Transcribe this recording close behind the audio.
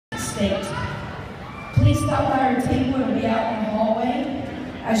state. Please stop by her table and be out in the hallway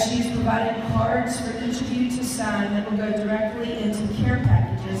as she's provided cards for each of you to sign that will go directly into care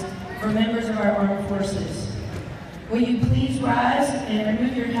packages for members of our armed forces. Will you please rise and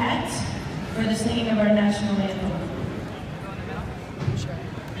remove your hats for the singing of our national anthem?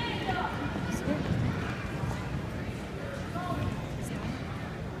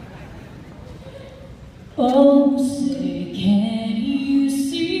 Oh, say, can you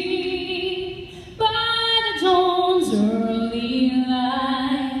see by the dawn's early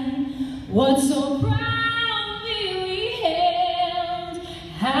light what so proudly we hailed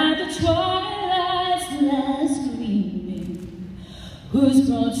at the twilight's last gleaming, whose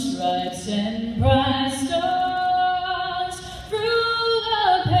broad stripes and bright stars through the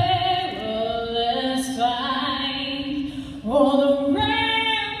perilous fight, all the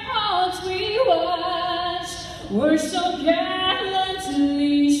ramparts we watched were so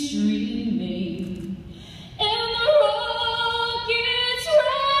gallantly streaming, and the rocket's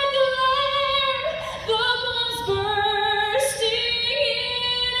red glare, the bombs bursting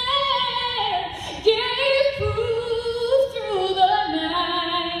in air, gave proof through the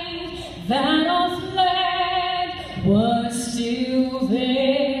night that our flag was still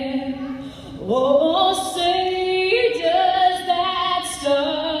there. Oh, say, does that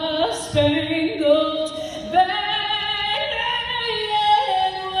star-spangled